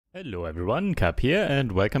Hello everyone, Cap here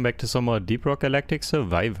and welcome back to some more Deep Rock Galactic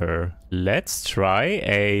Survivor. Let's try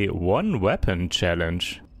a one weapon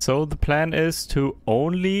challenge. So the plan is to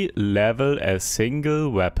only level a single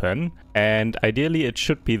weapon, and ideally it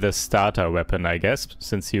should be the starter weapon, I guess,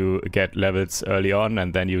 since you get levels early on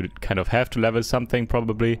and then you kind of have to level something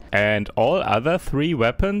probably. And all other three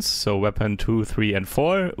weapons, so weapon 2, 3 and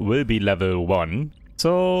 4, will be level 1.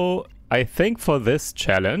 So I think for this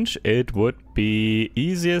challenge it would be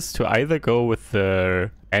easiest to either go with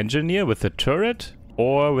the engineer with the turret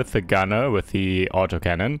or with the gunner with the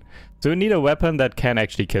autocannon. So you need a weapon that can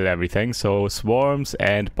actually kill everything, so swarms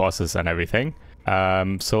and bosses and everything.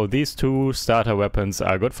 So these two starter weapons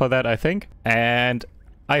are good for that, I think. And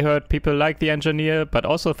I heard people like the engineer, but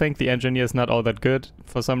also think the engineer is not all that good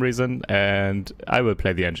for some reason, and I will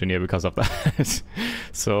play the engineer because of that.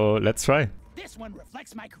 So let's try. This one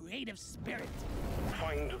reflects my creative spirit.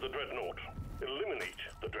 Find the dreadnought. Eliminate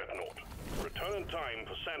the dreadnought. Return in time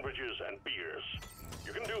for sandwiches and beers.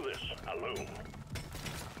 You can do this alone.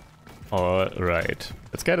 Alright.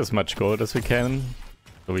 Let's get as much gold as we can,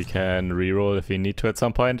 so we can reroll if we need to at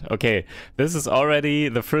some point. Okay, this is already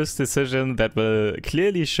the first decision that will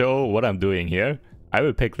clearly show what I'm doing here. I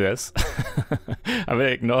will pick this. I will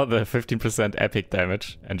ignore the 15% epic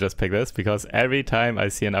damage and just pick this, because every time I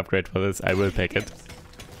see an upgrade for this, I will pick it.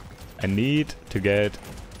 I need to get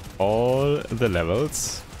all the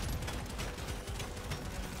levels.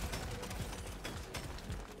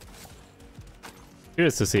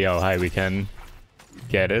 Curious to see how high we can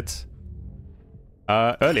get it.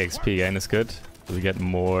 Early XP gain is good, so we get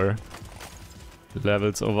more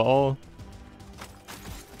levels overall.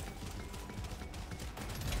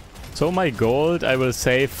 So my gold I will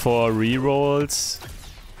save for rerolls.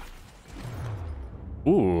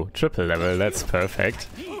 Ooh, triple level, that's perfect.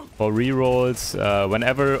 For rerolls,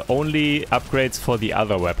 whenever only upgrades for the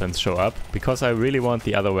other weapons show up, because I really want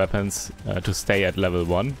the other weapons to stay at level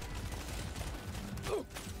 1.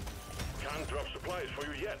 Can't drop supplies for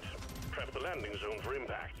you yet. Prep the landing zone for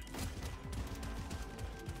impact.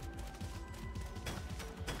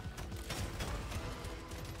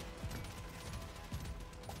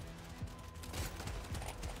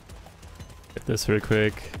 Get this real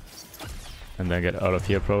quick. And then get out of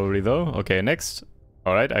here probably though. Okay, next.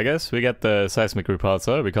 Alright, I guess we get the seismic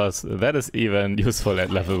repulsor, because that is even useful at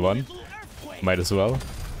level 1. Might as well.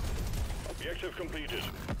 Objective completed.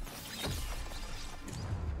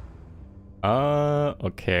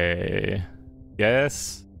 Okay.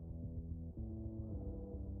 Yes.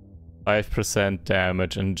 5%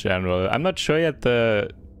 damage in general. I'm not sure yet.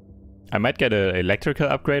 I might get an electrical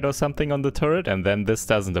upgrade or something on the turret, and then this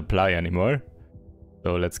doesn't apply anymore.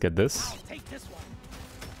 So let's get this.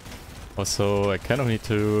 Also, I kind of need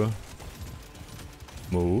to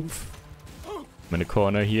move. I'm in a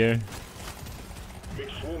corner here. Big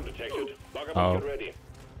swarm detected. Lock up Oh. and get ready.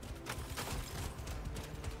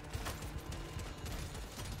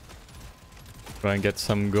 Try and get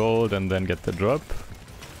some gold and then get the drop.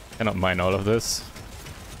 Cannot mine all of this.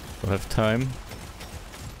 Don't have time.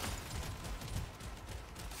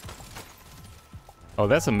 Oh,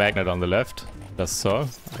 there's a magnet on the left. Just saw.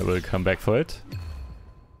 I will come back for it.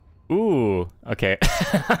 Ooh, okay.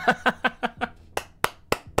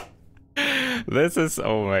 This is,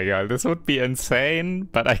 oh my god, this would be insane,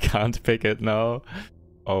 but I can't pick it now.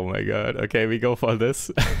 Oh my god, okay, we go for this.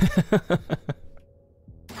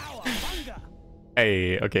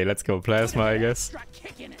 Hey, okay, let's go plasma, I guess.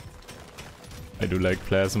 I do like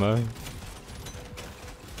plasma.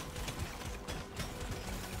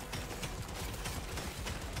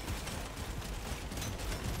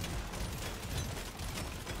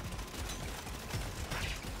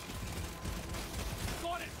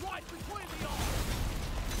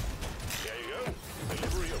 There you go.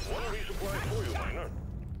 Delivery of one resupply for you, miner.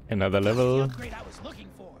 Another level.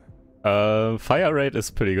 Fire rate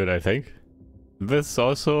is pretty good, I think. This is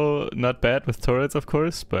also not bad with turrets, of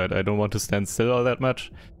course, but I don't want to stand still all that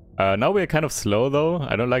much. Now we're kind of slow though.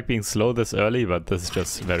 I don't like being slow this early, but this is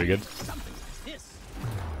just very good.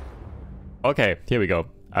 Okay, here we go.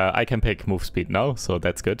 I can pick move speed now, so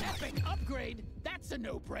that's good.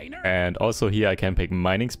 And also here I can pick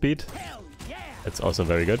mining speed. That's also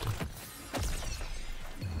very good.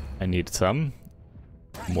 I need some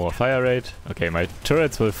more fire rate. Okay, my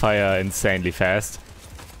turrets will fire insanely fast.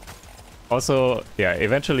 Also, yeah,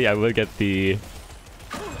 eventually I will get the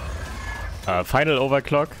final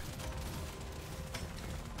overclock,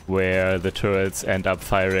 where the turrets end up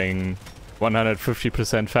firing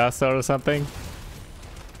 150% faster or something.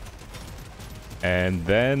 And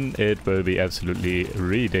then it will be absolutely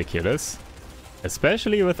ridiculous.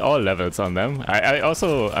 Especially with all levels on them.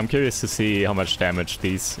 I'm curious to see how much damage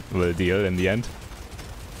these will deal in the end.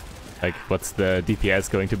 Like, what's the DPS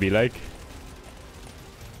going to be like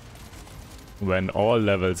when all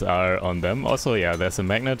levels are on them. Also, yeah, there's a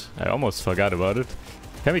magnet. I almost forgot about it.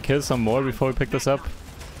 Can we kill some more before we pick this up?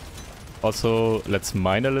 Also, let's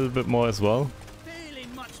mine a little bit more as well.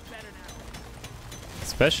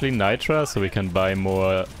 Especially Nitra, so we can buy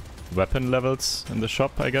more weapon levels in the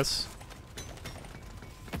shop, I guess.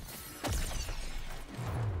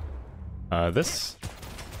 This.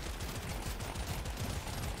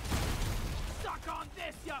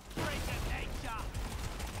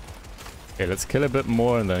 Okay, let's kill a bit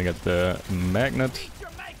more and then get the magnet.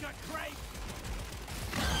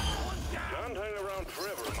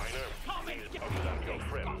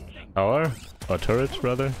 Tower? Or turret,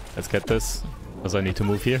 rather. Let's get this, because I need to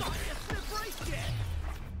move here.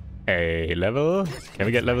 A level. Can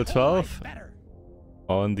we get level 12?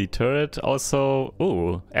 On the turret. Also,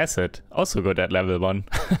 ooh, acid. Also good at level 1.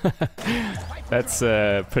 That's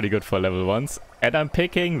pretty good for level 1s. And I'm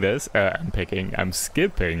picking this. I'm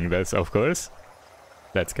skipping this, of course.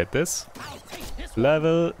 Let's get this.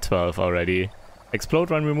 Level 12 already. Explode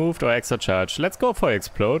when removed or extra charge. Let's go for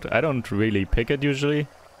explode. I don't really pick it usually.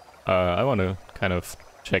 I want to kind of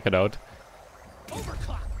check it out.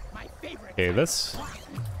 Okay, this.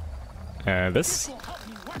 This.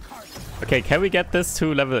 Okay, can we get this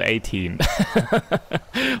to level 18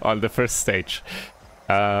 on the first stage?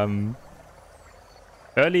 Early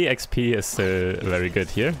XP is still very good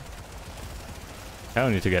here. I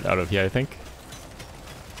don't need to get out of here, I think.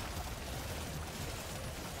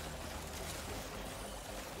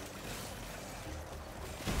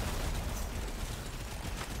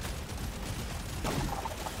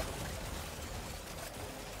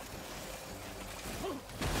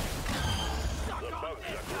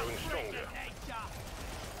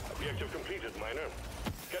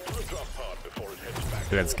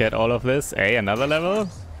 Let's get all of this. Hey, another level?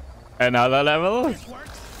 Another level?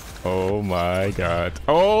 Oh my god.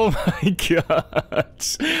 Oh my god.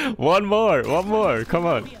 One more, come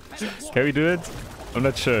on. Can we do it? I'm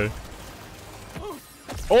not sure.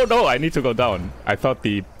 Oh no, I need to go down. I thought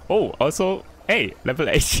the... Oh, also... Hey, level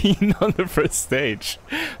 18 on the first stage.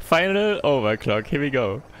 Final overclock, here we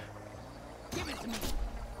go.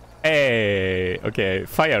 Hey, okay,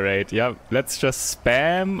 fire rate, yeah, let's just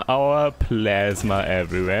spam our plasma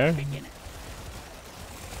everywhere.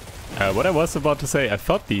 What I was about to say, I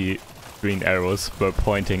thought the green arrows were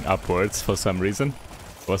pointing upwards for some reason.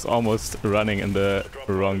 I was almost running in the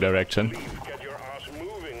wrong direction.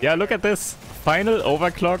 Yeah, look at this, final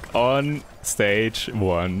overclock on stage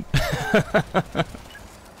 1.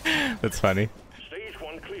 That's funny.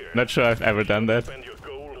 Not sure I've ever done that.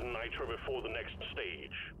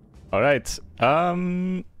 Alright,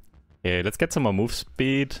 okay, let's get some more move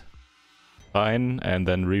speed. Fine, and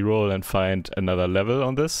then reroll and find another level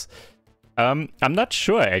on this. I'm not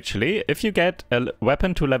sure actually, if you get a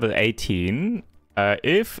weapon to level 18,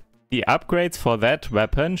 if the upgrades for that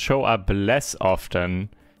weapon show up less often.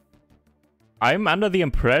 I'm under the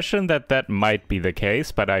impression that that might be the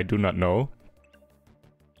case, but I do not know.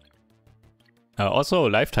 Also,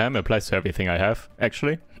 lifetime applies to everything I have,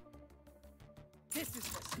 actually.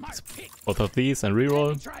 Both of these and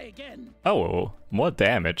reroll. Oh, more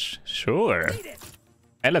damage. Sure.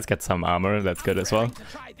 And let's get some armor. That's good as well.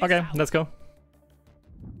 Okay, let's go.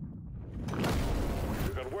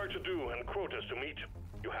 You've got work to do and quotas to meet.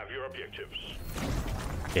 You have your objectives.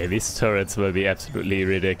 Okay, these turrets will be absolutely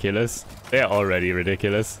ridiculous. They're already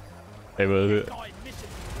ridiculous. They will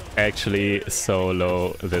actually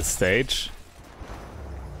solo this stage.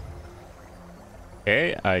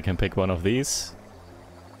 Okay, I can pick one of these.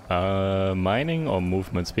 Mining or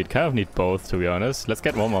movement speed? Kind of need both, to be honest. Let's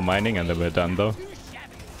get one more mining and then we're done, though.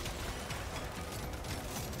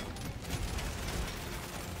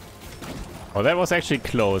 Oh, that was actually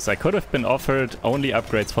close. I could have been offered only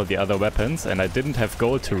upgrades for the other weapons, and I didn't have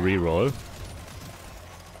gold to reroll.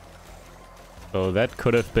 So that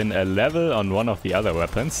could have been a level on one of the other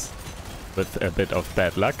weapons, with a bit of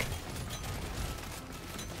bad luck.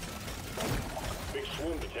 Big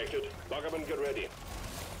swoon detected. Lock up and get ready.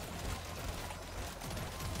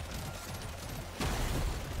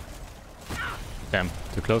 Damn,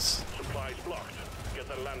 too close. Supplies blocked. Get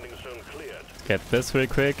the landing zone cleared. Get this real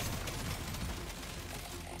quick.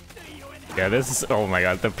 Yeah, this is... Oh my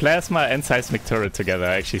god, the plasma and seismic turret together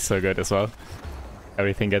are actually so good as well.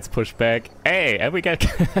 Everything gets pushed back. Hey, and we get...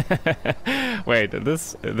 Wait,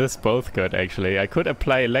 this both good actually. I could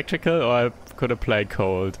apply electrical or I could apply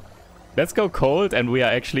cold. Let's go cold, and we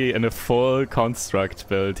are actually in a full construct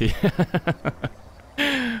build here.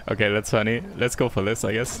 Okay, that's funny. Let's go for this,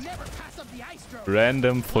 I guess. Never pass up the ice drone.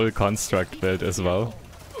 Random full construct build as well.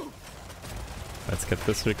 Let's get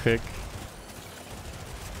this real quick.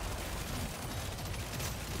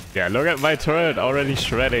 Yeah, look at my turret already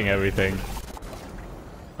shredding everything.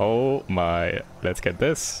 Oh my. Let's get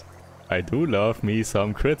this. I do love me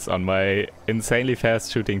some crits on my insanely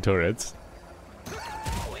fast shooting turrets.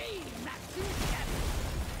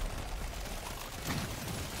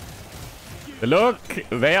 Look,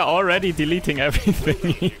 they are already deleting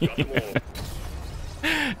everything.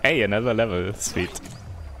 Hey, another level, sweet.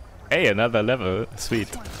 Hey, another level,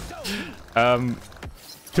 sweet.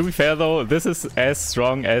 To be fair though, this is as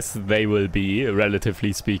strong as they will be,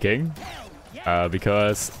 relatively speaking.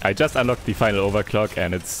 Because I just unlocked the final overclock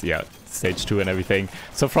and it's, yeah, stage 2 and everything.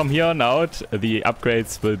 So from here on out, the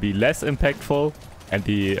upgrades will be less impactful and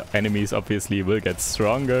the enemies obviously will get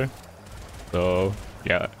stronger. So,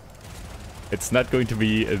 yeah. It's not going to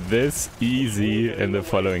be this easy in the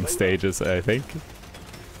following stages, I think.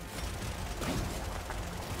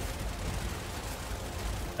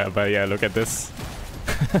 But yeah, look at this.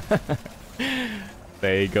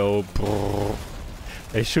 They go...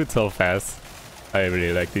 They shoot so fast. I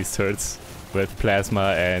really like these turrets with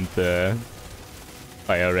plasma and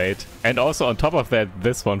fire rate. And also on top of that,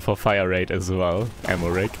 this one for fire rate as well, ammo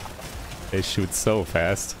rig. They shoot so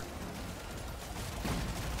fast.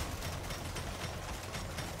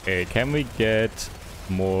 Okay, can we get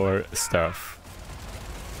more stuff?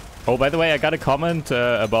 Oh, by the way, I got a comment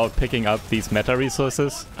about picking up these meta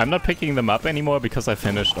resources. I'm not picking them up anymore because I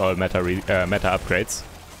finished all meta upgrades.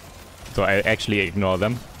 So I actually ignore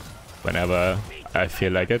them whenever I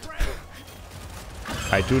feel like it.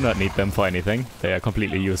 I do not need them for anything. They are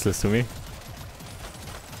completely useless to me.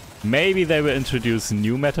 Maybe they will introduce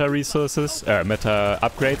new meta resources, meta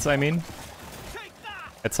upgrades, I mean.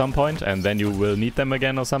 At some point, and then you will need them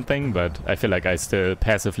again or something, but I feel like I still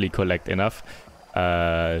passively collect enough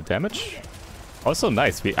damage. Also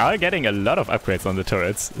nice, we are getting a lot of upgrades on the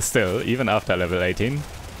turrets still, even after level 18.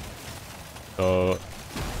 So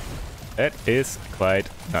that is quite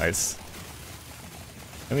nice.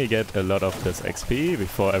 Let me get a lot of this XP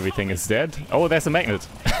before everything is dead. Oh, there's a magnet!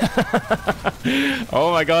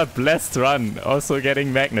 Oh my god, blessed run! Also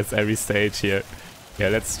getting magnets every stage here. Yeah,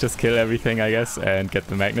 let's just kill everything, I guess, and get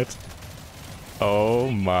the magnet. Oh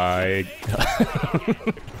my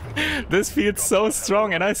god. This feels so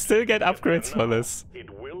strong, and I still get upgrades for this.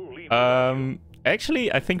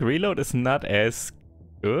 Actually, I think reload is not as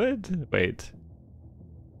good. Wait.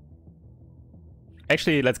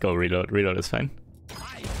 Actually, let's go reload. Reload is fine.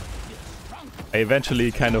 I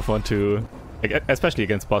eventually kind of want to, especially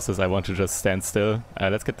against bosses, I want to just stand still.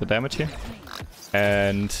 Let's get the damage here.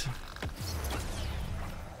 And...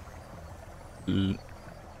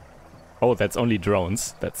 Oh, that's only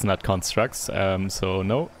drones. That's not constructs, so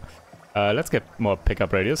no. Let's get more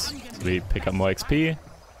pickup radius. We pick up more XP.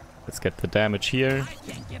 Let's get the damage here.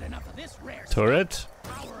 Turret.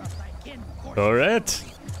 Turret.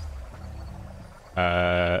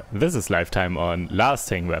 This is lifetime on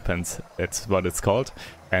lasting weapons. That's what it's called.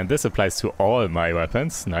 And this applies to all my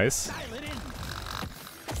weapons. Nice.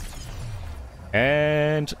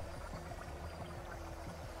 And...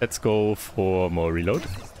 let's go for more reload.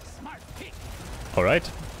 Alright.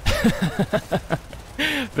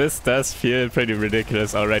 This does feel pretty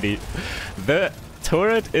ridiculous already. The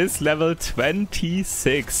turret is level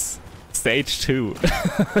 26. Stage 2.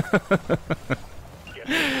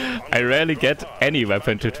 I rarely get any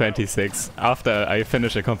weapon to 26 after I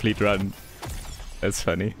finish a complete run. That's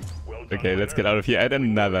funny. Okay, let's get out of here at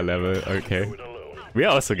another level. Okay. We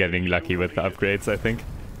are also getting lucky with the upgrades, I think.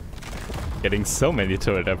 Getting so many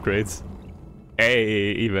turret upgrades.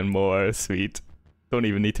 Hey, even more. Sweet. Don't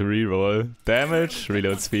even need to reroll. Damage,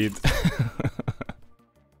 reload speed.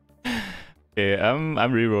 Okay, I'm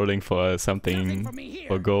rerolling for something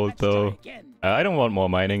for gold though. I don't want more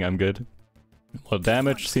mining, I'm good. More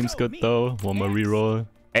damage seems good though. One more reroll.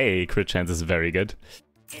 Hey, crit chance is very good.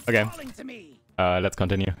 Okay. Let's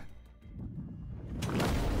continue.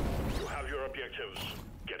 You have your objectives.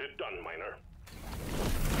 Get it done, miner.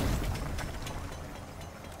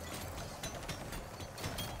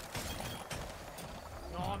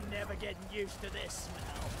 I'm never getting used to this smell.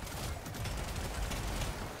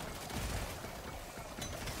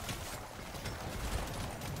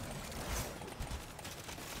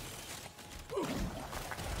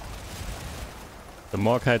 The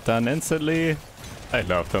Morkite done instantly. I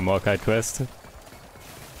love the Morkite quest.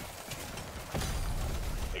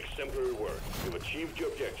 Exemplary work. You've achieved your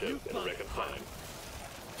objective in a record time.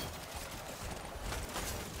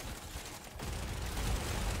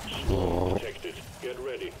 Detected. Get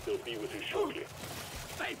ready. They'll be with you shortly.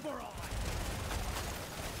 Vaporize.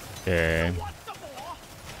 Okay. Want some more?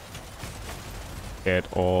 Get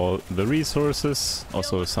all the resources.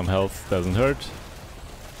 Also some health doesn't hurt.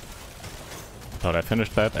 Thought I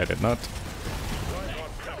finished that. I did not.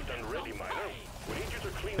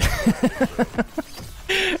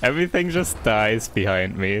 Everything just dies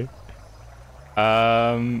behind me.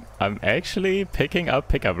 I'm actually picking up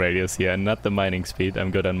pickup radius here and not the mining speed. I'm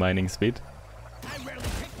good on mining speed. I rarely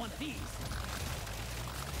pick one of these.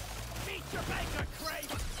 Meet your banker,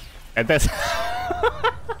 Crave. And that's...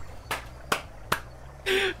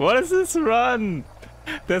 What is this run?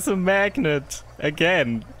 There's a magnet.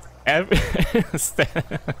 Again.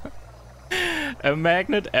 A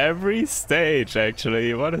magnet every stage,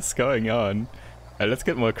 actually. What is going on? Let's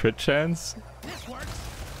get more crit chance. This works.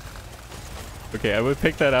 Okay, I will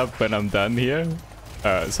pick that up when I'm done here.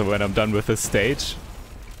 So when I'm done with this stage.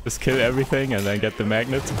 Just kill everything and then get the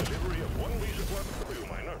magnet.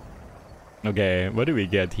 Okay, what do we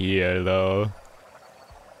get here, though?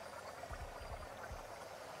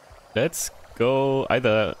 Let's go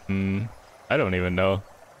either... I don't even know.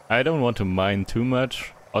 I don't want to mine too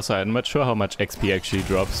much. Also, I'm not sure how much XP actually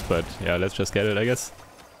drops, but yeah, let's just get it, I guess.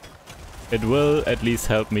 It will at least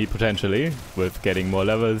help me potentially with getting more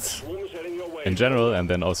levels in general, and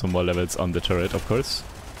then also more levels on the turret, of course.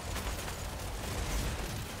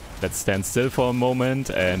 Let's stand still for a moment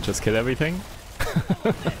and just kill everything.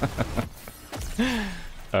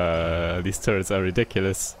 These turrets are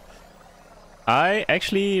ridiculous. I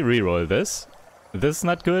actually reroll this. This is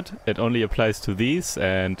not good, it only applies to these,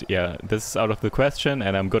 and yeah, this is out of the question,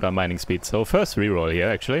 and I'm good on mining speed. So first reroll here,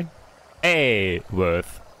 actually. Hey,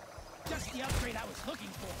 worth. Just the upgrade I was looking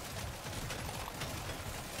for.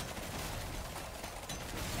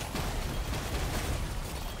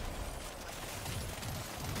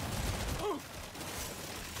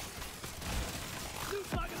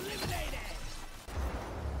 Loot bug eliminated.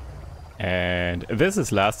 And this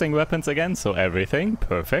is lasting weapons again, so everything,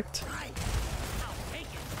 perfect. I'll take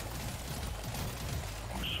it.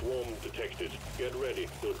 Swarm detected. Get ready.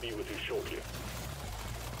 They'll be with you shortly.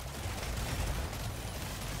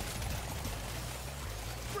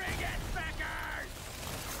 Bring it, backers.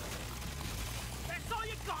 That's all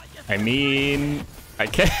you got, you I mean, I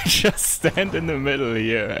can't just stand in the middle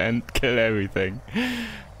here and kill everything.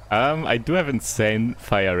 I do have insane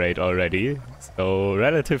fire rate already, so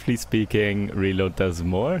relatively speaking, reload does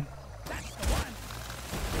more. That's the one.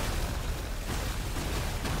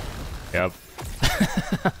 Yep.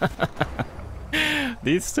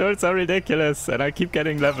 These turrets are ridiculous, and I keep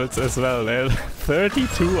getting levels as well. They're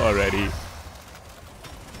 32 already.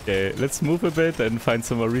 Okay, let's move a bit and find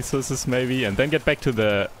some more resources maybe, and then get back to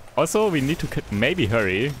the... Also, we need to maybe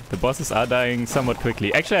hurry. The bosses are dying somewhat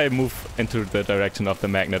quickly. Actually, I move into the direction of the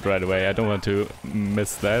magnet right away. I don't want to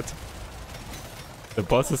miss that. The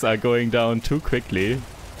bosses are going down too quickly.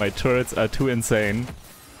 My turrets are too insane.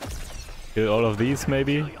 Kill all of these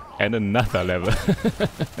maybe. And another level.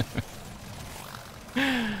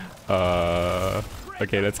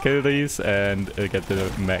 Okay, let's kill these and get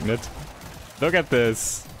the magnet. Look at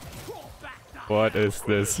this. What is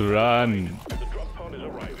this run? The drop pod is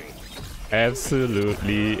arriving.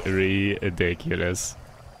 Absolutely ridiculous.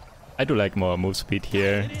 I do like more move speed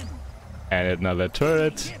here. And another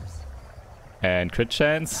turret. And crit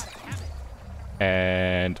chance.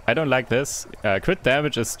 And I don't like this. Crit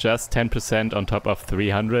damage is just 10% on top of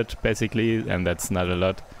 300 basically, and that's not a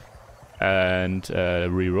lot. And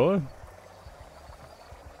reroll.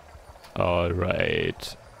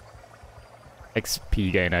 Alright.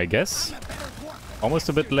 XP gain, I guess. Almost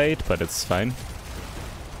a bit late, but it's fine.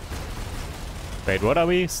 Wait, what are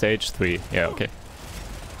we? Stage 3. Yeah, okay.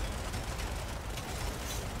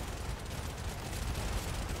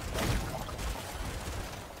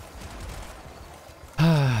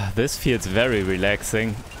 This feels very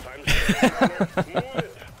relaxing.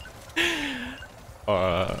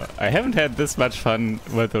 I haven't had this much fun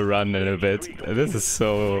with a run in a bit. This is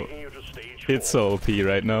so... It's so OP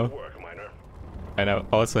right now. And I'm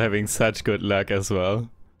also having such good luck as well.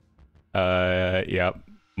 Yeah,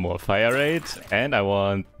 more fire rate. And I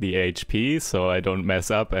want the HP so I don't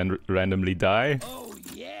mess up and randomly die. Oh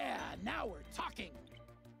yeah, now we're talking.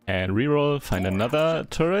 And reroll, find another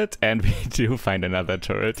turret, and we do find another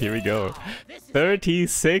turret. Here we go.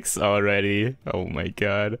 36 already. Oh my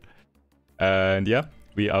god. And yeah,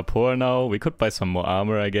 we are poor now. We could buy some more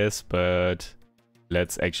armor, I guess, but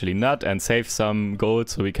let's actually not and save some gold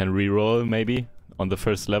so we can reroll maybe on the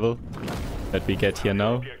first level that we get here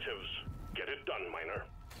now. Get it done, miner.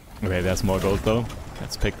 Okay, there's more gold though.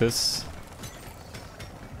 Let's pick this.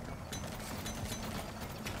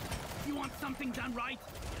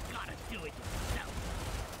 gotta do it yourself.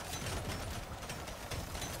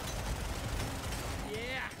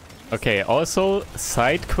 Yeah. Okay, also,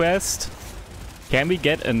 side quest. Can we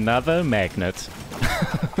get another magnet?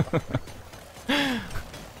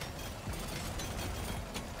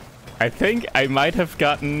 I think I might have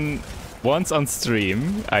gotten, once on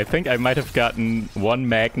stream, I think I might have gotten one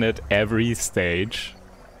magnet every stage.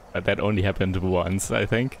 But that only happened once, I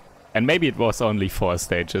think. And maybe it was only 4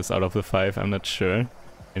 stages out of the 5, I'm not sure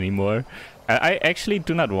anymore. I actually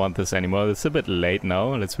do not want this anymore, it's a bit late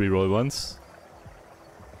now. Let's reroll once.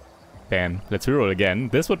 Damn, let's reroll again.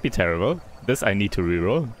 This would be terrible. This I need to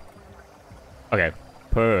reroll. Okay,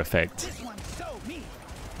 perfect. This one's so mean.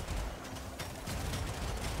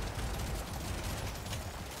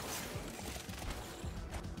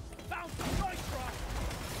 Found the right cross.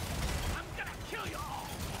 I'm gonna kill you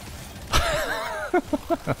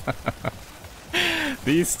all.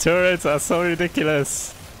 These turrets are so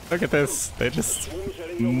ridiculous. Look at this. They just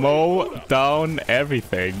mow down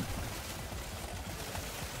everything.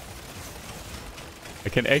 I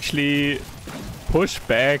can actually push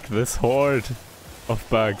back this horde of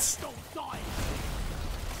bugs. Don't die.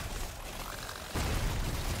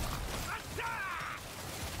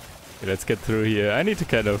 Okay, let's get through here. I need to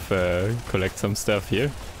kind of collect some stuff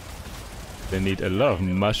here. They need a lot of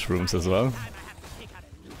mushrooms as well. Time I have to take out a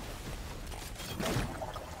loop. Let's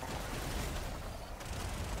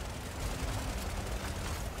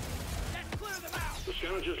clear them out. The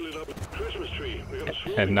scanner just lit up a Christmas tree. We got a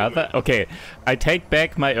swarm Another? incoming. Okay, I take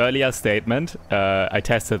back my earlier statement. I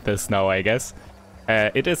tested this now, I guess.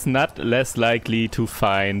 It is not less likely to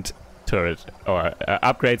find turret or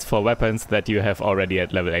upgrades for weapons that you have already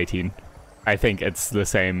at level 18. I think it's the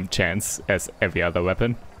same chance as every other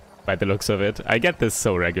weapon, by the looks of it. I get this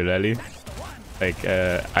so regularly. Like,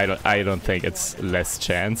 I don't think it's less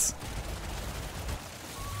chance.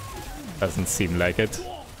 Doesn't seem like it.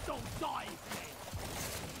 Dwarf, don't die, Faye.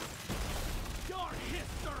 Your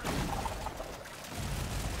history.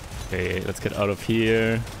 Okay, let's get out of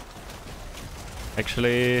here.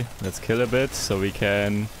 Actually, let's kill a bit so we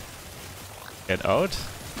can get out.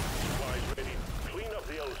 Supplies ready. Clean up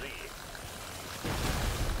the LZ.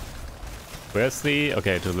 Where's the...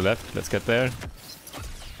 Okay, to the left. Let's get there.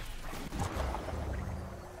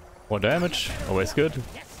 More damage. Always good.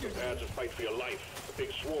 Prepare to fight for your life. A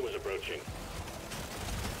big swarm is approaching.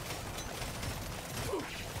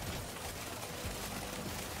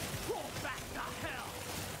 Roll back to hell.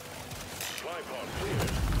 Tripod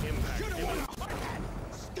cleared. Impact imminent.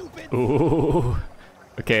 Stupid. Ooh.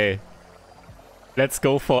 Okay. Let's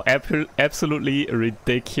go for absolutely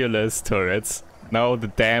ridiculous turrets. Now the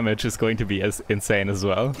damage is going to be as insane as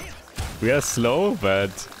well. We are slow, but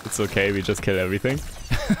it's okay. We just kill everything.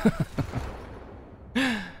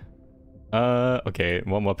 Okay.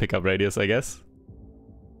 One more pickup radius, I guess.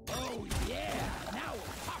 Oh yeah. Now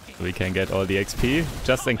we're talking. We can get all the XP,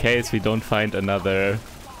 just in case we don't find another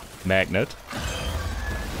magnet.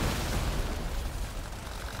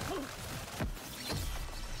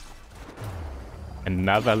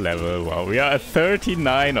 Another level. Wow, we are at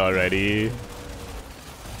 39 already.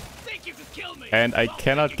 Think you could kill me? And I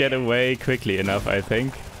cannot get away quickly enough, I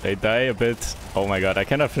think. They die a bit. Oh my god, I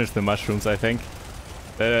cannot finish the mushrooms, I think.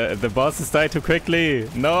 The bosses die too quickly.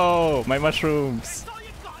 No, my mushrooms. That's all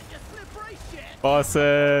you got, you slippery shit.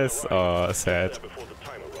 Bosses. Oh, sad. Before the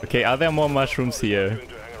timer runs. Okay, are there more mushrooms here? Going to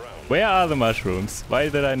hang around. Where are the mushrooms? Why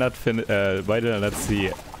did I not why did I not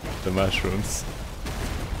see the mushrooms?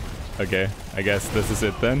 Okay, I guess this is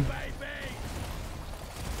it then.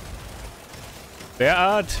 There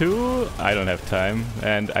are 2. I don't have time,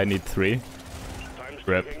 and I need 3. Time's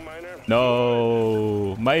Rip. ticking, miner.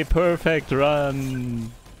 No, my perfect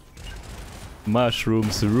run.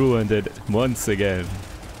 Mushrooms ruined it once again.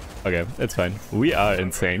 Okay, it's fine. We are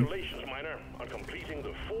insane. Congratulations, miner, on completing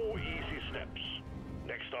the 4 easy steps.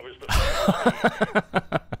 Next up is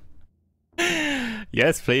the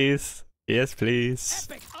Yes, please. Yes, please.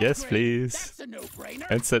 Epic Yes, upgrade. please. That's a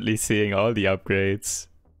no-brainer. Instantly seeing all the upgrades.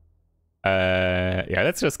 Yeah,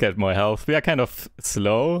 let's just get more health. We are kind of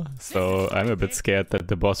slow, so I'm a bit scared that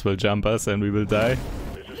the boss will jump us and we will die.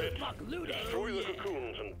 This is it. Fuck looting. Destroy the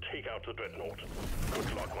cocoons and take out the dreadnought.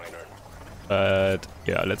 Good luck, miner. But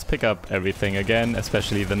yeah, let's pick up everything again,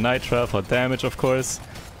 especially the nitra for damage, of course.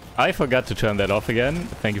 I forgot to turn that off again.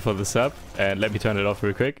 Thank you for the sub. And let me turn it off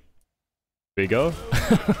real quick. Here we go.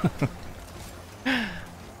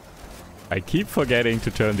 I keep forgetting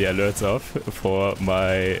to turn the alerts off for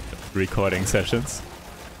my recording sessions.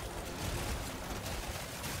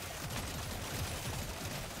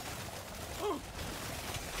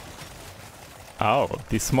 Ow,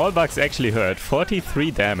 these small bugs actually hurt.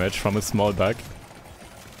 43 damage from a small bug.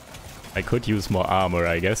 I could use more armor,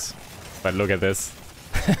 I guess. But look at this.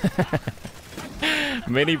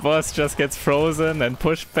 Mini boss just gets frozen and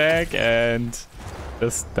pushed back and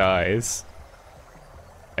just dies.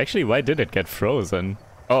 Actually, why did it get frozen?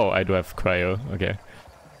 Oh, I do have cryo. Okay.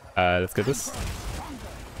 Let's get this.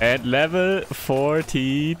 At level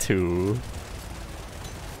 42.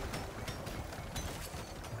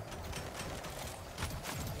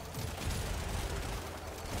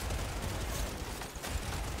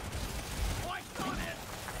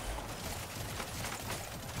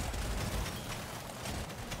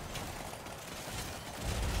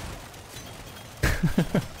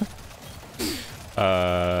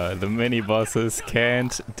 The mini bosses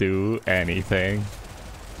can't do anything.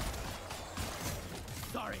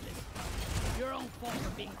 Sorry, Lily. Your own fault for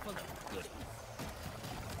being full of goodies.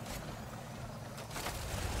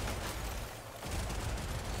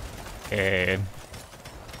 Okay.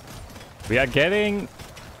 We are getting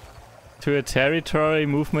to a territory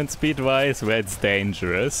movement speed wise where it's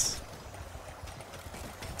dangerous.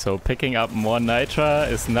 So picking up more nitra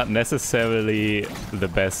is not necessarily the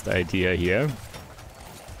best idea here.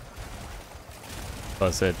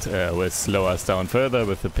 Because it will slow us down further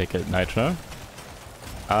with the pickled nitra.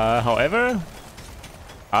 However,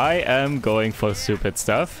 I am going for stupid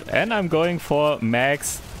stuff. And I'm going for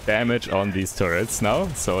max damage on these turrets now.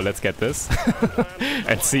 So let's get this.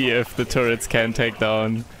 And see if the turrets can take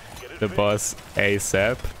down the boss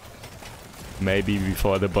ASAP. Maybe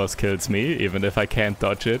before the boss kills me, even if I can't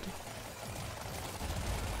dodge it.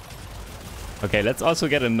 Okay, let's also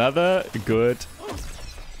get another good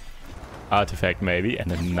artifact maybe, and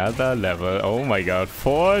another level. Oh my god,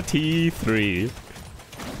 43.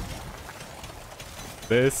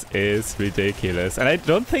 This is ridiculous. And I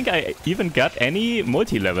don't think I even got any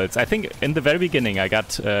multi-levels. I think in the very beginning I got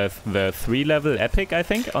the 3-level epic, I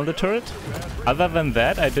think, on the turret. Other than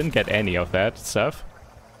that, I didn't get any of that stuff.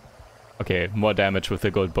 Okay, more damage with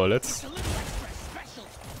the gold bullets.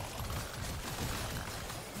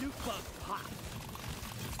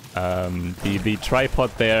 The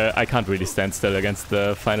tripod there, I can't really stand still against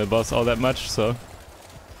the final boss all that much, so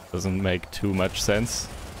doesn't make too much sense.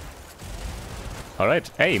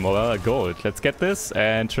 Alright, hey, more gold. Let's get this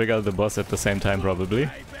and trigger the boss at the same time, probably.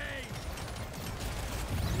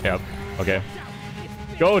 Yep, okay.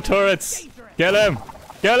 Go, turrets! Kill him!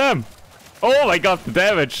 Kill him! Oh my god, the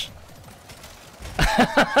damage!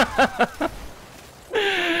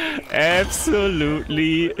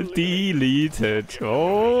 Absolutely deleted.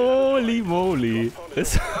 Holy moly.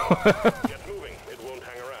 This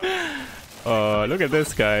oh, look at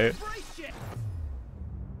this guy.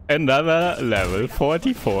 Another level,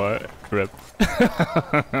 44. Rip.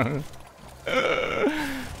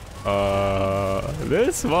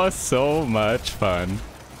 This was so much fun.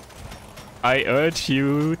 I urge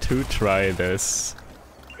you to try this.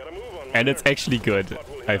 And it's actually good,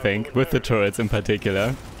 I think, with the turrets in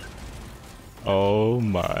particular. Oh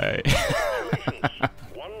my.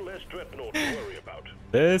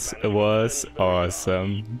 This was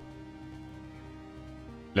awesome.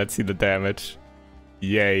 Let's see the damage.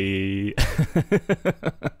 Yay.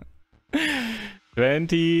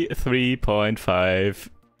 23.5k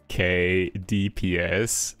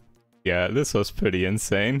DPS. Yeah, this was pretty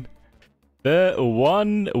insane. The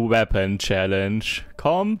one weapon challenge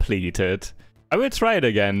completed. I will try it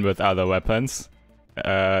again with other weapons.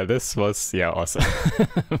 This was, yeah, awesome.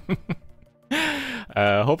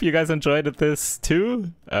 Hope you guys enjoyed this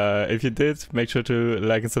too. If you did, make sure to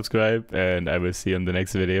like and subscribe, and I will see you in the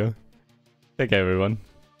next video. Take care, everyone.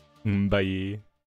 Bye.